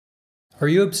Are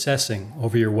you obsessing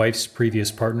over your wife's previous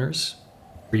partners?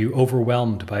 Are you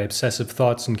overwhelmed by obsessive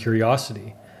thoughts and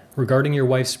curiosity regarding your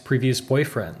wife's previous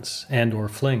boyfriends and/or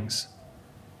flings?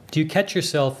 Do you catch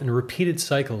yourself in repeated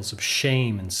cycles of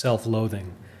shame and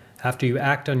self-loathing after you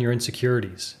act on your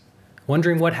insecurities,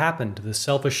 wondering what happened to the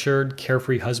self-assured,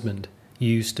 carefree husband you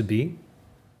used to be?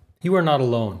 You are not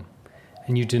alone,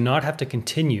 and you do not have to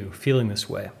continue feeling this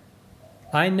way.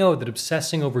 I know that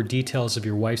obsessing over details of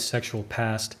your wife's sexual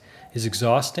past is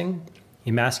exhausting,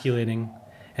 emasculating,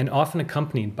 and often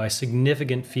accompanied by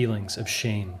significant feelings of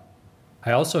shame.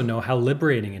 I also know how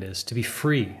liberating it is to be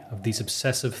free of these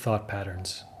obsessive thought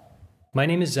patterns. My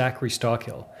name is Zachary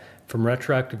Stockhill from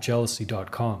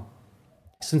RetroactiveJealousy.com.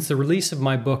 Since the release of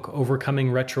my book, Overcoming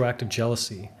Retroactive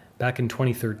Jealousy, back in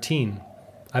 2013,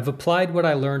 I've applied what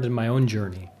I learned in my own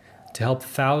journey to help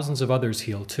thousands of others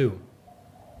heal too.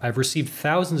 I've received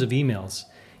thousands of emails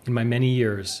in my many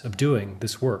years of doing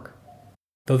this work.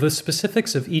 Though the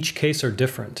specifics of each case are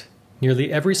different,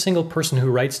 nearly every single person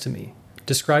who writes to me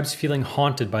describes feeling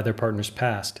haunted by their partner's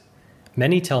past.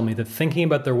 Many tell me that thinking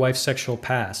about their wife's sexual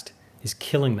past is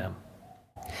killing them.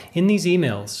 In these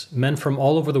emails, men from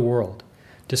all over the world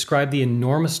describe the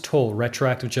enormous toll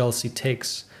retroactive jealousy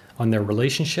takes on their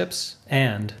relationships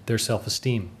and their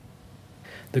self-esteem.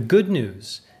 The good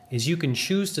news is you can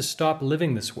choose to stop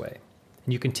living this way,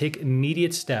 and you can take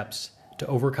immediate steps to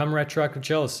overcome retroactive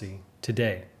jealousy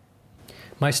today.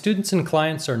 My students and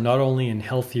clients are not only in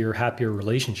healthier, happier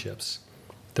relationships,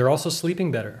 they're also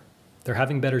sleeping better, they're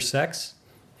having better sex,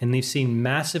 and they've seen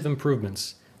massive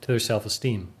improvements to their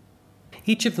self-esteem.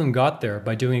 Each of them got there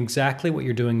by doing exactly what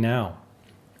you're doing now,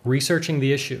 researching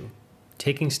the issue,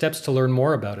 taking steps to learn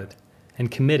more about it, and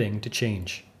committing to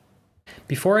change.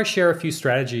 Before I share a few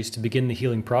strategies to begin the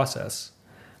healing process,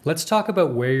 let's talk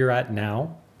about where you're at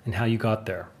now and how you got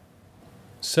there.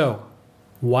 So,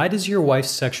 why does your wife's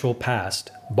sexual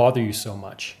past bother you so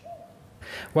much?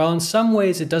 While in some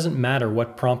ways it doesn't matter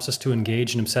what prompts us to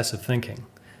engage in obsessive thinking,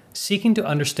 seeking to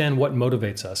understand what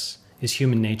motivates us is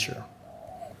human nature.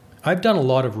 I've done a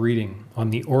lot of reading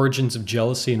on the origins of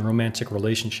jealousy in romantic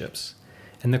relationships,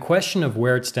 and the question of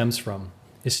where it stems from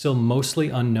is still mostly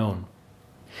unknown.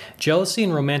 Jealousy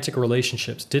in romantic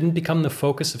relationships didn't become the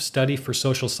focus of study for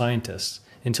social scientists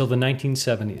until the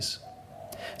 1970s.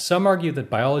 Some argue that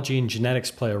biology and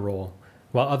genetics play a role,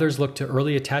 while others look to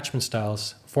early attachment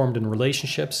styles formed in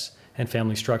relationships and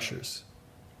family structures.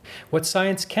 What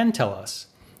science can tell us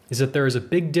is that there is a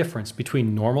big difference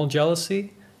between normal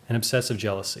jealousy and obsessive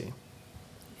jealousy.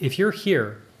 If you're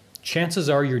here, chances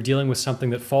are you're dealing with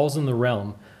something that falls in the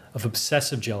realm of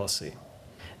obsessive jealousy.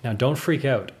 Now, don't freak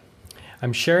out.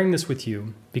 I'm sharing this with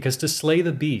you because to slay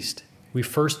the beast, we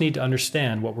first need to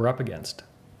understand what we're up against.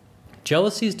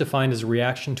 Jealousy is defined as a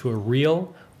reaction to a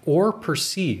real or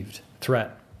perceived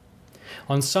threat.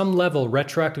 On some level,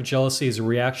 retroactive jealousy is a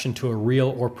reaction to a real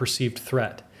or perceived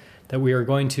threat that we are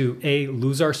going to A,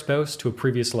 lose our spouse to a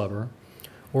previous lover,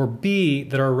 or B,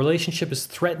 that our relationship is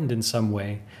threatened in some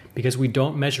way because we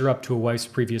don't measure up to a wife's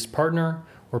previous partner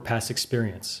or past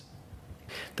experience.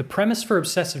 The premise for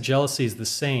obsessive jealousy is the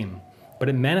same, but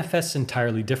it manifests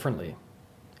entirely differently.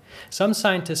 Some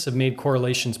scientists have made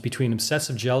correlations between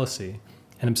obsessive jealousy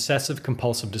and obsessive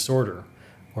compulsive disorder,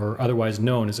 or otherwise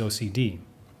known as OCD.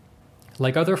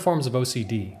 Like other forms of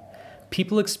OCD,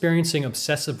 people experiencing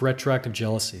obsessive retroactive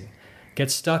jealousy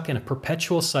get stuck in a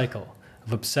perpetual cycle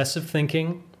of obsessive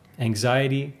thinking,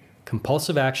 anxiety,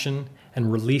 compulsive action,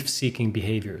 and relief-seeking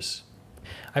behaviors.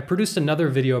 I produced another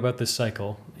video about this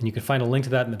cycle, and you can find a link to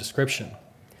that in the description.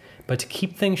 But to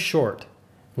keep things short,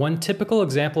 one typical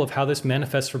example of how this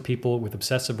manifests for people with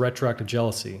obsessive retroactive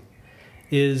jealousy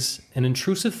is an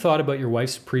intrusive thought about your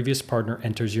wife's previous partner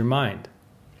enters your mind.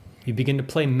 You begin to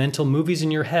play mental movies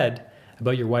in your head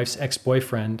about your wife's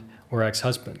ex-boyfriend or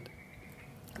ex-husband.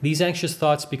 These anxious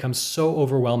thoughts become so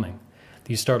overwhelming that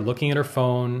you start looking at her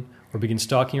phone or begin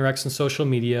stalking your ex on social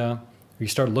media, or you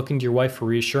start looking to your wife for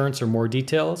reassurance or more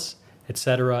details,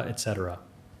 etc., etc.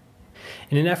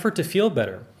 In an effort to feel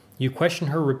better, you question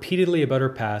her repeatedly about her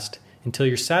past until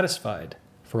you're satisfied,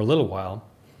 for a little while,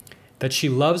 that she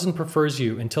loves and prefers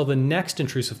you until the next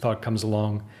intrusive thought comes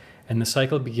along and the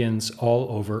cycle begins all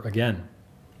over again.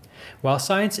 While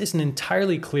science isn't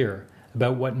entirely clear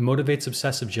about what motivates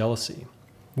obsessive jealousy,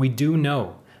 we do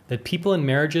know that people in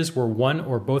marriages where one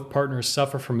or both partners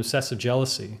suffer from obsessive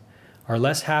jealousy are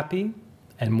less happy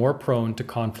and more prone to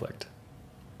conflict.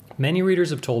 Many readers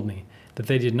have told me that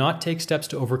they did not take steps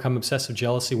to overcome obsessive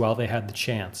jealousy while they had the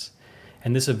chance,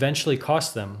 and this eventually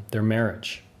cost them their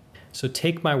marriage. So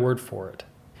take my word for it.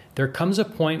 There comes a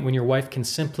point when your wife can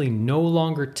simply no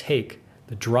longer take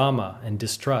the drama and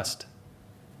distrust.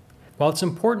 While it's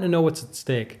important to know what's at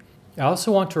stake, I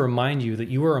also want to remind you that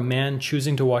you are a man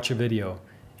choosing to watch a video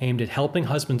aimed at helping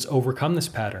husbands overcome this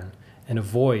pattern and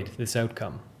avoid this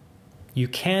outcome. You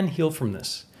can heal from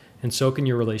this, and so can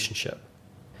your relationship.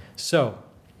 So,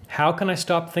 how can I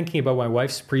stop thinking about my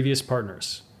wife's previous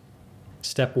partners?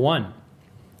 Step 1.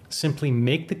 Simply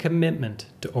make the commitment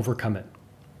to overcome it.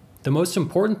 The most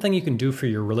important thing you can do for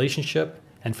your relationship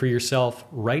and for yourself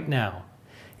right now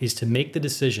is to make the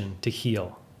decision to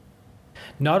heal.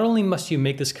 Not only must you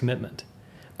make this commitment,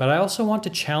 but I also want to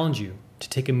challenge you to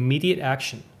take immediate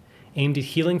action aimed at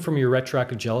healing from your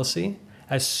retroactive jealousy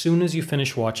as soon as you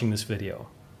finish watching this video.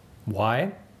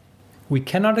 Why? We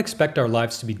cannot expect our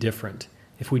lives to be different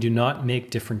if we do not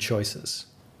make different choices.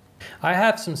 I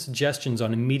have some suggestions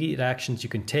on immediate actions you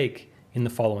can take in the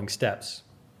following steps.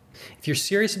 If you're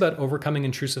serious about overcoming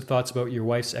intrusive thoughts about your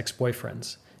wife's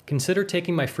ex-boyfriends, consider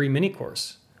taking my free mini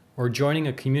course or joining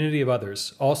a community of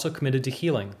others also committed to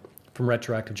healing from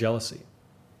retroactive jealousy.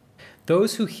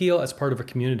 Those who heal as part of a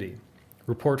community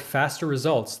report faster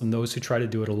results than those who try to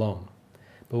do it alone,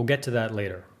 but we'll get to that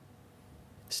later.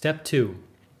 Step 2.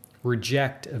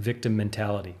 Reject a victim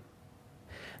mentality.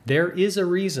 There is a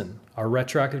reason our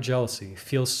retroactive jealousy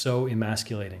feels so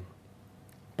emasculating.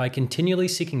 By continually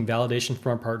seeking validation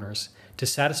from our partners to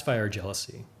satisfy our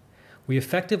jealousy, we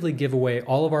effectively give away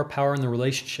all of our power in the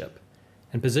relationship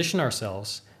and position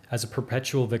ourselves as a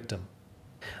perpetual victim.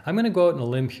 I'm going to go out on a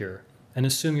limb here and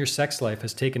assume your sex life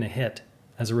has taken a hit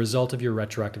as a result of your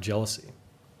retroactive jealousy.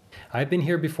 I've been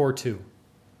here before too.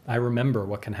 I remember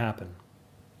what can happen.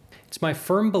 It's my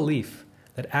firm belief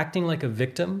that acting like a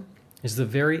victim is the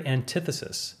very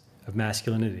antithesis of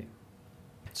masculinity.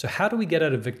 So how do we get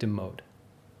out of victim mode?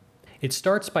 It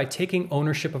starts by taking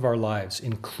ownership of our lives,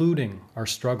 including our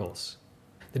struggles.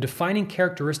 The defining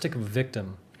characteristic of a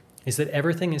victim is that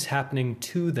everything is happening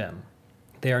to them.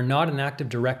 They are not an active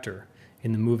director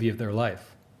in the movie of their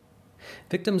life.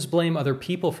 Victims blame other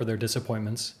people for their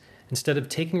disappointments instead of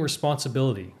taking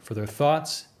responsibility for their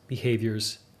thoughts,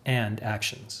 behaviors, and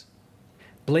actions.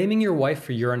 Blaming your wife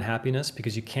for your unhappiness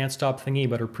because you can't stop thinking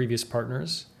about her previous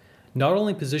partners not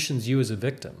only positions you as a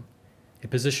victim, it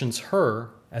positions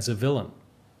her as a villain.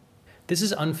 This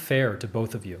is unfair to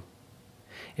both of you.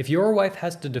 If your wife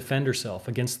has to defend herself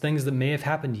against things that may have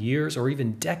happened years or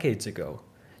even decades ago,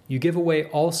 you give away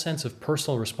all sense of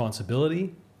personal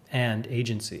responsibility and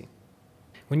agency.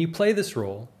 When you play this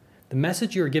role, the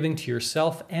message you are giving to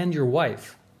yourself and your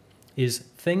wife is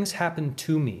things happen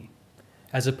to me,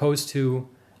 as opposed to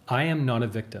I am not a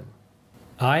victim.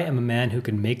 I am a man who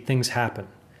can make things happen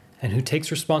and who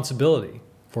takes responsibility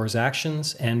for his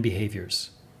actions and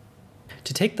behaviors.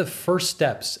 To take the first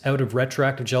steps out of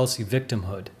retroactive jealousy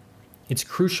victimhood, it's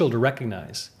crucial to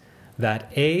recognize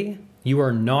that A, you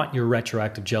are not your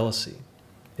retroactive jealousy.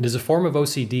 It is a form of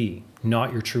OCD,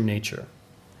 not your true nature.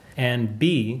 And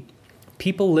B,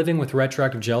 people living with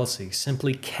retroactive jealousy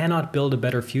simply cannot build a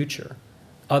better future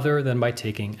other than by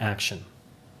taking action.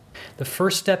 The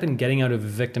first step in getting out of a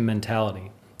victim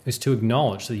mentality is to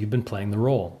acknowledge that you've been playing the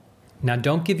role. Now,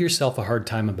 don't give yourself a hard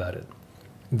time about it.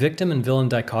 Victim and villain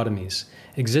dichotomies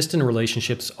exist in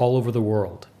relationships all over the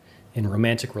world, in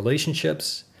romantic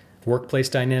relationships, workplace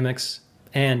dynamics,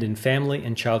 and in family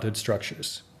and childhood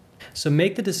structures. So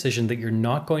make the decision that you're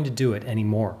not going to do it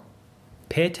anymore.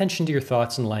 Pay attention to your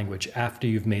thoughts and language after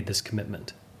you've made this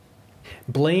commitment.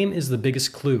 Blame is the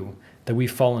biggest clue that we've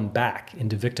fallen back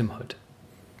into victimhood.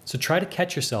 So try to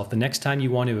catch yourself the next time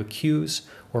you want to accuse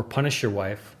or punish your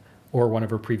wife or one of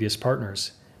her previous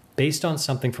partners based on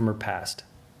something from her past.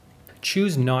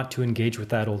 Choose not to engage with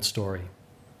that old story.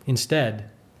 Instead,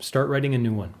 start writing a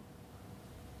new one.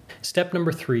 Step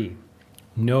number 3,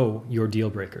 know your deal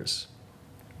breakers.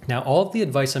 Now, all of the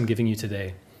advice I'm giving you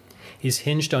today is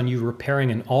hinged on you repairing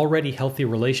an already healthy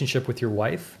relationship with your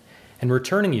wife and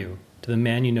returning you to the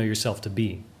man you know yourself to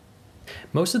be.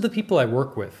 Most of the people I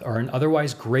work with are in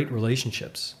otherwise great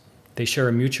relationships. They share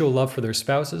a mutual love for their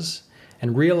spouses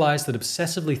and realize that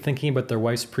obsessively thinking about their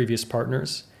wife's previous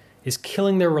partners is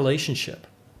killing their relationship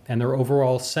and their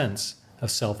overall sense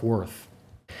of self-worth.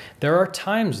 There are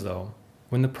times, though,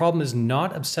 when the problem is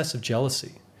not obsessive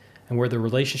jealousy and where the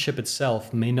relationship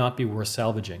itself may not be worth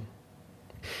salvaging.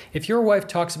 If your wife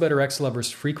talks about her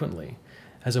ex-lovers frequently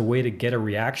as a way to get a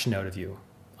reaction out of you,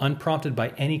 unprompted by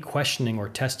any questioning or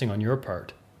testing on your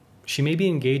part, she may be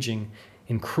engaging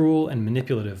in cruel and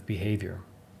manipulative behavior.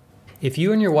 If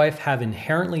you and your wife have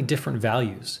inherently different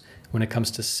values when it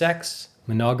comes to sex,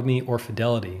 monogamy, or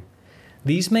fidelity,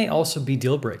 these may also be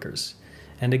deal breakers.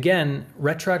 And again,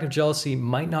 retroactive jealousy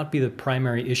might not be the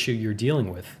primary issue you're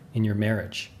dealing with in your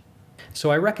marriage. So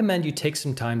I recommend you take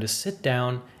some time to sit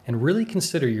down and really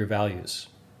consider your values.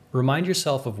 Remind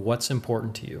yourself of what's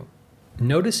important to you.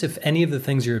 Notice if any of the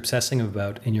things you're obsessing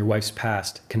about in your wife's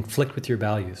past conflict with your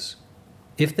values.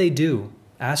 If they do,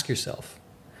 ask yourself,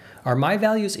 are my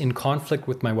values in conflict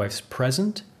with my wife's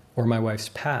present or my wife's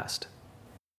past?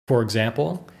 For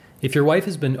example, if your wife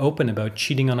has been open about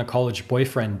cheating on a college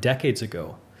boyfriend decades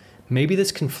ago, maybe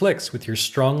this conflicts with your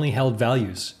strongly held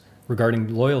values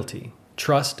regarding loyalty,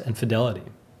 trust, and fidelity.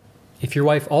 If your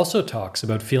wife also talks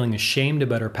about feeling ashamed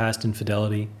about her past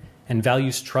infidelity and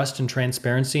values trust and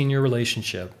transparency in your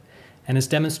relationship and has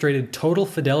demonstrated total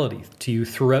fidelity to you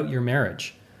throughout your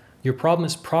marriage, your problem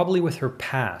is probably with her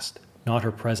past, not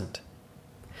her present.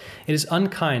 It is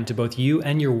unkind to both you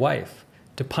and your wife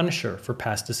to punish her for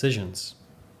past decisions.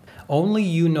 Only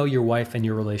you know your wife and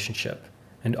your relationship,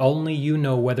 and only you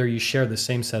know whether you share the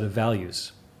same set of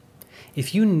values.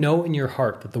 If you know in your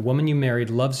heart that the woman you married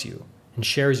loves you and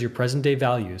shares your present-day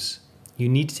values, you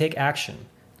need to take action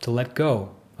to let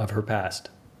go of her past.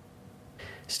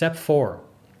 Step 4.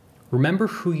 Remember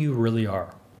who you really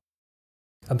are.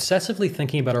 Obsessively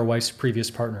thinking about our wife's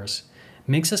previous partners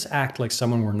makes us act like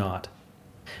someone we're not.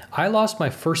 I lost my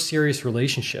first serious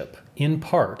relationship, in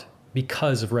part,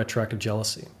 because of retroactive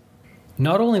jealousy.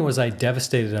 Not only was I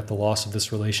devastated at the loss of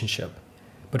this relationship,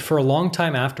 but for a long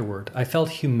time afterward, I felt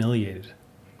humiliated.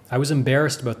 I was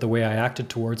embarrassed about the way I acted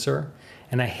towards her,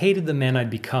 and I hated the man I'd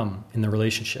become in the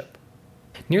relationship.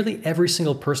 Nearly every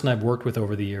single person I've worked with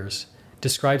over the years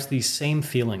describes these same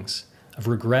feelings of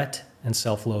regret and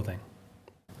self-loathing.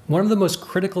 One of the most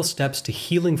critical steps to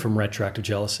healing from retroactive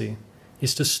jealousy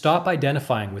is to stop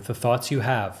identifying with the thoughts you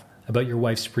have about your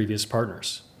wife's previous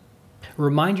partners.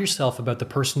 Remind yourself about the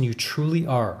person you truly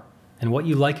are and what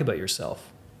you like about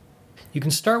yourself. You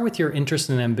can start with your interests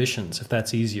and ambitions if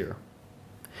that's easier.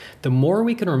 The more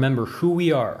we can remember who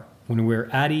we are when we're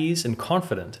at ease and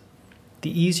confident,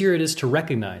 the easier it is to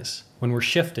recognize when we're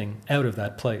shifting out of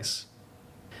that place.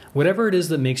 Whatever it is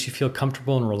that makes you feel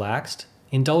comfortable and relaxed,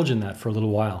 indulge in that for a little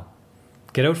while.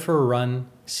 Get out for a run,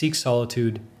 seek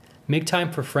solitude, make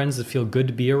time for friends that feel good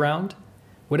to be around.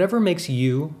 Whatever makes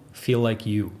you feel like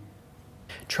you.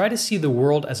 Try to see the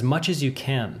world as much as you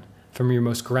can from your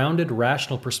most grounded,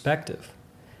 rational perspective,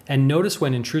 and notice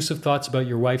when intrusive thoughts about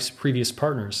your wife's previous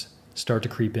partners start to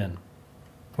creep in.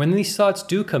 When these thoughts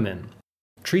do come in,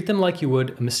 treat them like you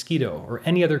would a mosquito or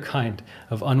any other kind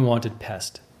of unwanted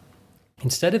pest.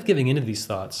 Instead of giving in to these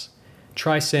thoughts,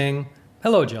 try saying,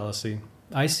 "Hello, jealousy.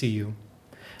 I see you.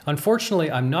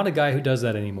 Unfortunately, I'm not a guy who does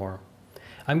that anymore.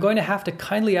 I'm going to have to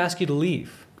kindly ask you to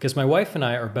leave because my wife and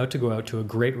I are about to go out to a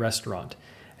great restaurant,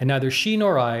 and neither she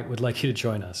nor I would like you to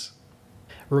join us."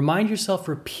 Remind yourself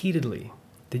repeatedly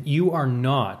that you are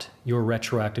not your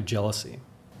retroactive jealousy.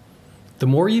 The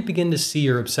more you begin to see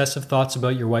your obsessive thoughts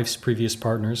about your wife's previous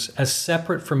partners as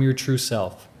separate from your true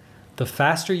self, the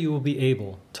faster you will be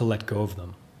able to let go of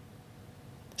them.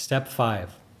 Step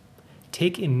 5.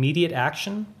 Take immediate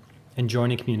action and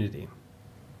join a community.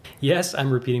 Yes,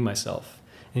 I'm repeating myself,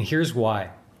 and here's why.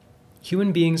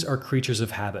 Human beings are creatures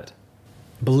of habit.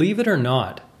 Believe it or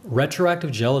not,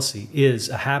 retroactive jealousy is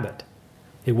a habit.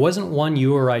 It wasn't one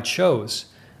you or I chose,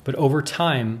 but over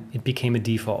time, it became a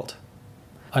default.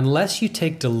 Unless you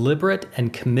take deliberate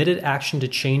and committed action to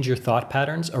change your thought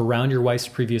patterns around your wife's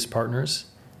previous partners,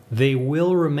 they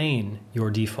will remain your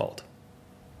default.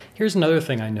 Here's another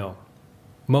thing I know.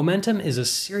 Momentum is a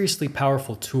seriously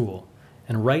powerful tool,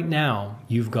 and right now,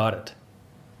 you've got it.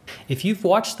 If you've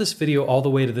watched this video all the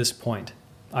way to this point,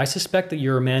 I suspect that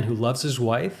you're a man who loves his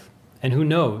wife and who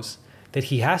knows that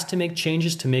he has to make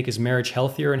changes to make his marriage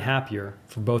healthier and happier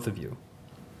for both of you.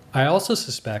 I also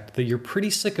suspect that you're pretty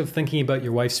sick of thinking about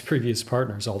your wife's previous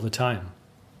partners all the time.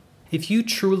 If you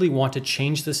truly want to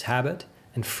change this habit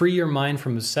and free your mind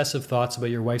from obsessive thoughts about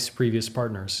your wife's previous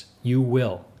partners, you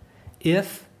will,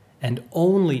 if and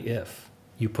only if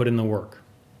you put in the work.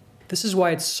 This is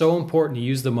why it's so important to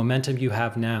use the momentum you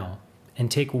have now and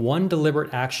take one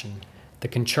deliberate action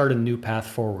that can chart a new path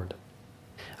forward.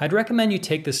 I'd recommend you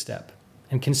take this step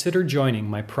and consider joining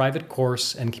my private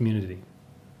course and community.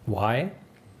 Why?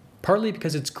 Partly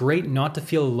because it's great not to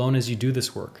feel alone as you do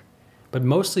this work, but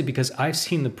mostly because I've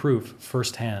seen the proof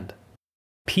firsthand.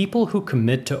 People who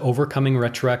commit to overcoming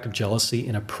retroactive jealousy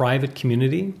in a private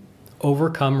community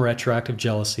overcome retroactive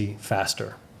jealousy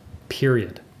faster.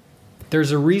 Period.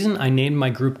 There's a reason I named my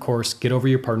group course Get Over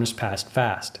Your Partner's Past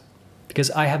Fast,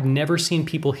 because I have never seen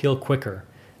people heal quicker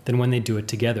than when they do it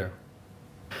together.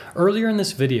 Earlier in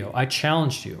this video, I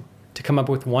challenged you to come up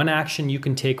with one action you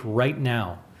can take right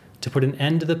now to put an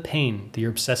end to the pain that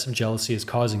your obsessive jealousy is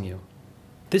causing you.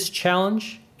 This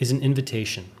challenge is an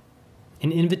invitation.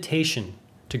 an invitation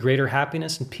to greater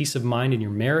happiness and peace of mind in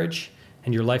your marriage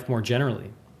and your life more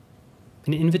generally,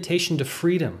 an invitation to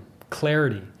freedom,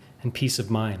 clarity, and peace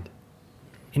of mind,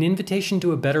 an invitation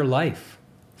to a better life,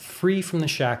 free from the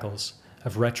shackles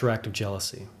of retroactive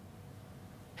jealousy.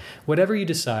 Whatever you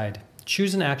decide,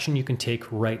 choose an action you can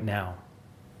take right now.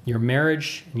 Your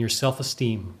marriage and your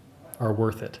self-esteem are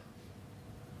worth it.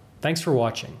 Thanks for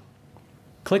watching.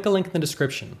 Click a link in the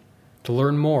description to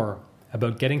learn more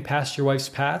about getting past your wife's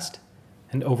past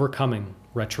and overcoming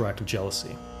retroactive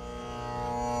jealousy.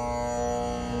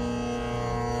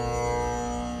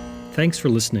 Thanks for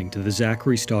listening to the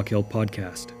Zachary Stockill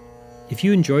podcast. If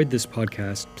you enjoyed this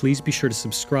podcast, please be sure to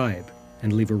subscribe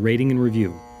and leave a rating and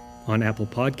review on Apple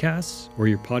Podcasts or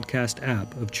your podcast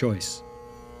app of choice.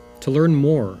 To learn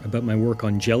more about my work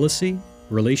on jealousy,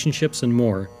 relationships, and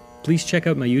more, please check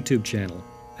out my YouTube channel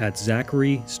at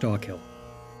Zachary Stockill.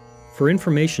 For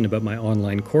information about my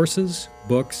online courses,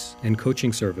 books, and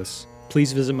coaching service,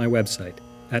 please visit my website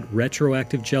at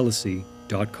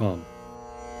retroactivejealousy.com.